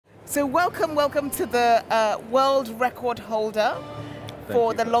So welcome to the world record holder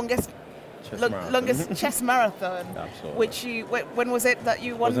for the longest chess marathon. Absolutely. Which when was it that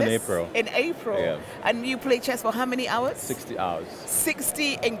you won It was this? in April. In April. Yeah. And you played chess for how many hours? 60 hours.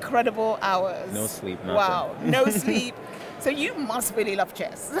 60 incredible hours. No sleep, nothing. Wow, no sleep. So you must really love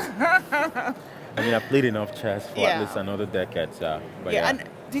chess. I mean, I played enough chess for at least another decade. But yeah. And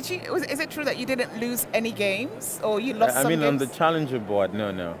is it true that you didn't lose any games, or you lost some games? I mean, on the challenger board,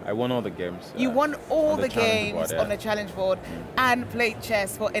 no. I won all the games. You won all the games games on the challenge board and played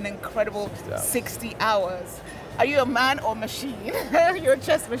chess for an incredible 60 hours. Are you a man or machine? You're a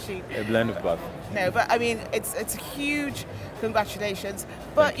chess machine. A blend of both. No, but I mean, it's huge congratulations.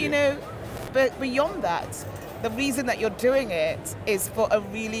 But you know, but beyond that, the reason that you're doing it is for a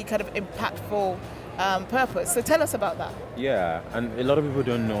really kind of impactful purpose. So tell us about that. Yeah, and a lot of people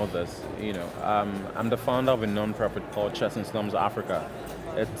don't know this. You know, I'm the founder of a non-profit called Chess in Slums Africa.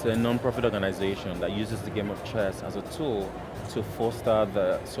 It's a non-profit organization that uses the game of chess as a tool to foster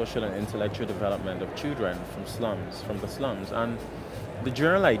the social and intellectual development of children from the slums. And the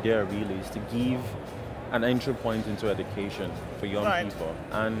general idea really is to give an entry point into education for young people.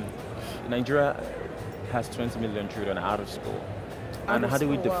 And Nigeria has 20 million children out of school. And how do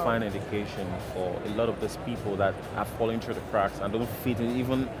we define education for a lot of these people that are falling through the cracks and don't fit in,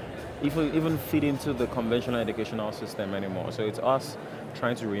 even fit into the conventional educational system anymore? So it's us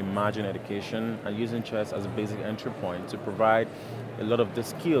trying to reimagine education and using chess as a basic entry point to provide a lot of the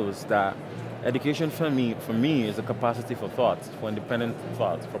skills that education for me is a capacity for thought, for independent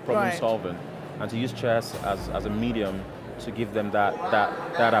thought, for problem solving, and to use chess as a medium to give them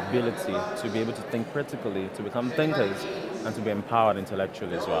that ability to be able to think critically, to become thinkers, and to be empowered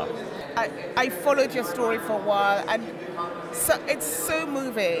intellectually as well. I followed your story for a while, and it's so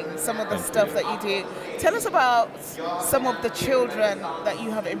moving, some of the stuff that you do. Tell us about some of the children that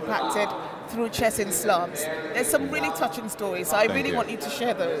you have impacted through Chess in Slums. There's some really touching stories, so I really want you to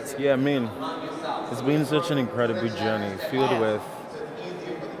share those. Yeah, I mean, it's been such an incredible journey filled with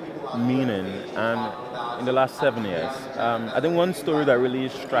meaning, and in the last 7 years. I think one story that really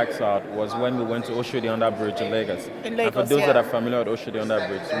strikes out was when we went to Oshodi Under Bridge in Lagos. And for those that are familiar with Oshodi Under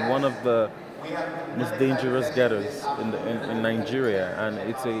Bridge, one of the most dangerous ghettos in Nigeria, and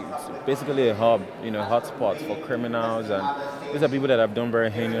it's basically a hub, hotspot for criminals, and these are people that have done very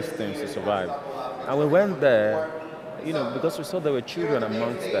heinous things to survive. And we went there, because we saw there were children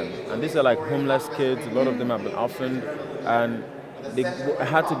amongst them, and these are like homeless kids. A lot of them have been orphaned, and they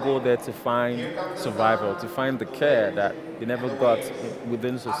had to go there to find survival, to find the care that they never got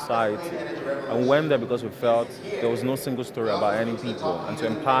within society. And we went there because we felt there was no single story about any people, and to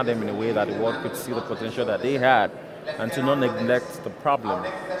empower them in a way that the world could see the potential that they had, and to not neglect the problem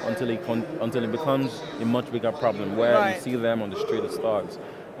until it becomes a much bigger problem where you see them on the street as thugs.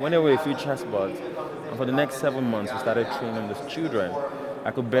 When there were a few chessboards, and for the next 7 months we started training these children. I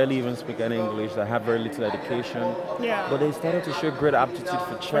could barely even speak any English. I have very little education. Yeah. But they started to show great aptitude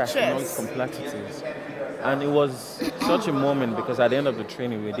for chess and all its complexities. And it was such a moment because at the end of the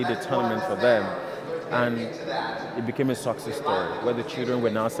training, we did a tournament for them. And it became a success story where the children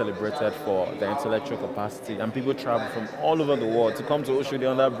were now celebrated for their intellectual capacity. And people traveled from all over the world to come to Oshodi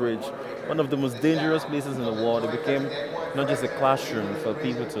Under Bridge, one of the most dangerous places in the world. It became not just a classroom for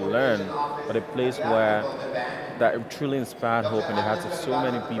people to learn, but a place where that truly inspired hope in the hearts of so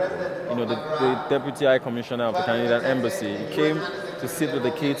many people. The Deputy High Commissioner of the Canadian Embassy, he came to sit with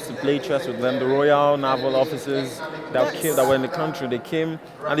the kids, to play chess with them. The Royal Naval officers that were in the country, they came,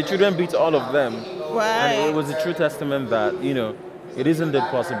 and the children beat all of them. And it was a true testament that, it is indeed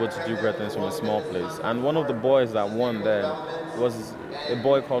possible to do great things from a small place. And one of the boys that won then was a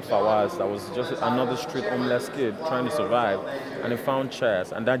boy called Fawaz that was just another street homeless kid trying to survive. And he found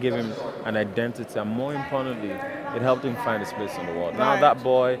chess, and that gave him an identity. And more importantly, it helped him find his place in the world. Now that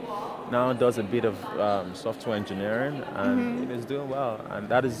boy now does a bit of software engineering, and is doing well. And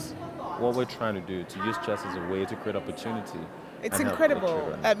that is what we're trying to do, to use chess as a way to create opportunity. It's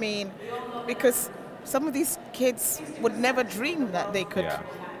incredible. I mean, because some of these kids would never dream that they could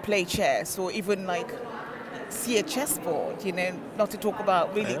play chess or even see a chessboard, not to talk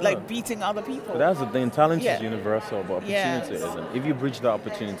about really beating other people. But that's the thing, talent is universal, but opportunity isn't. If you bridge the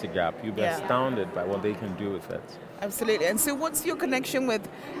opportunity gap, you'll be astounded by what they can do with it. Absolutely. And so what's your connection with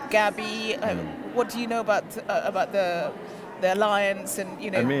Gabby? What do you know about the alliance?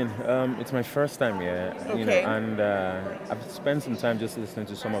 And I mean, it's my first time here, and I've spent some time just listening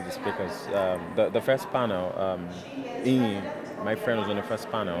to some of the speakers. The first panel, Inyi, my friend, was on the first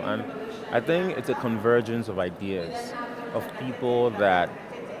panel, and I think it's a convergence of ideas, of people that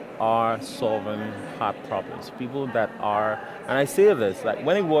are solving hard problems, people that are, and I say this, like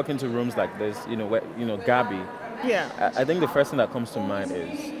when I walk into rooms like this, Gabby, Yeah. I think the first thing that comes to mind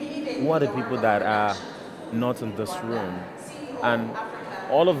is, who are the people that are not in this room? And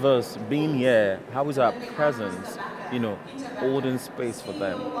all of us being here, how is our presence, holding space for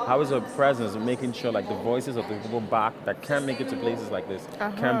them? How is our presence making sure like the voices of the people back that can't make it to places like this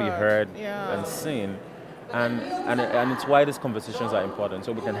can be heard and seen? And it's why these conversations are important,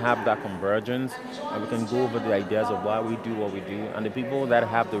 so we can have that convergence and we can go over the ideas of why we do what we do, and the people that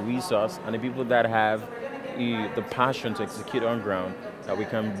have the resource and the people that have the passion to execute on ground, that we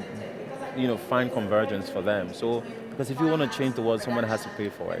can find convergence for them. So because if you want to change the world, someone has to pay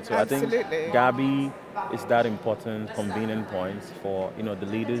for it. So Absolutely. I think Gabi is that important convening point for the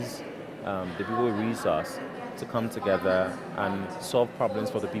leaders, the people with resource, to come together and solve problems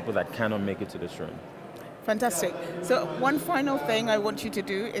for the people that cannot make it to this room. Fantastic. So one final thing I want you to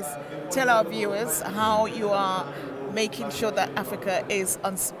do is tell our viewers how you are making sure that Africa is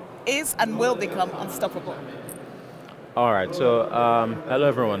and will become unstoppable. All right, so hello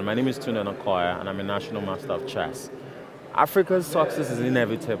everyone. My name is Tunde Onakoya and I'm a National Master of Chess. Africa's success is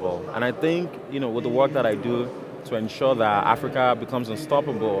inevitable, and I think with the work that I do to ensure that Africa becomes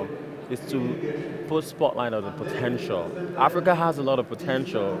unstoppable is to put spotlight on the potential. Africa has a lot of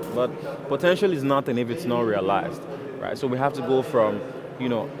potential, but potential is nothing if it's not realized, right? So we have to go from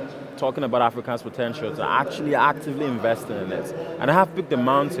talking about Africa's potential to actually actively investing in it. And I have picked the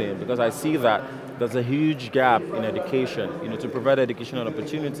mountain because I see that there's a huge gap in education, to provide educational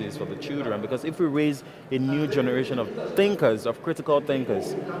opportunities for the children. Because if we raise a new generation of thinkers, of critical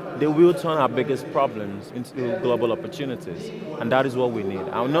thinkers, they will turn our biggest problems into global opportunities. And that is what we need.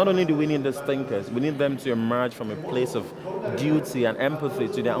 And not only do we need these thinkers, we need them to emerge from a place of duty and empathy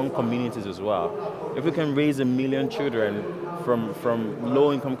to their own communities as well. If we can raise 1 million children from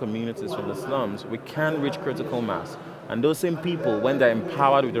low-income communities, from the slums, we can reach critical mass. And those same people, when they're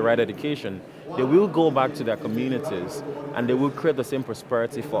empowered with the right education, they will go back to their communities and they will create the same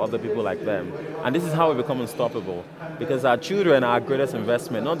prosperity for other people like them. And this is how we become unstoppable, because our children are our greatest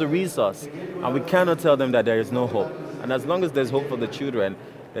investment, not the resource. And we cannot tell them that there is no hope. And as long as there's hope for the children,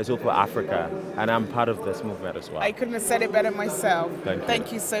 there's hope for Africa. And I'm part of this movement as well. I couldn't have said it better myself. Thank you.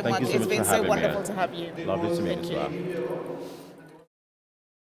 Thank you so much. Thank you so It's much been for so having me. wonderful to have you. Lovely to meet you as Thank well. you.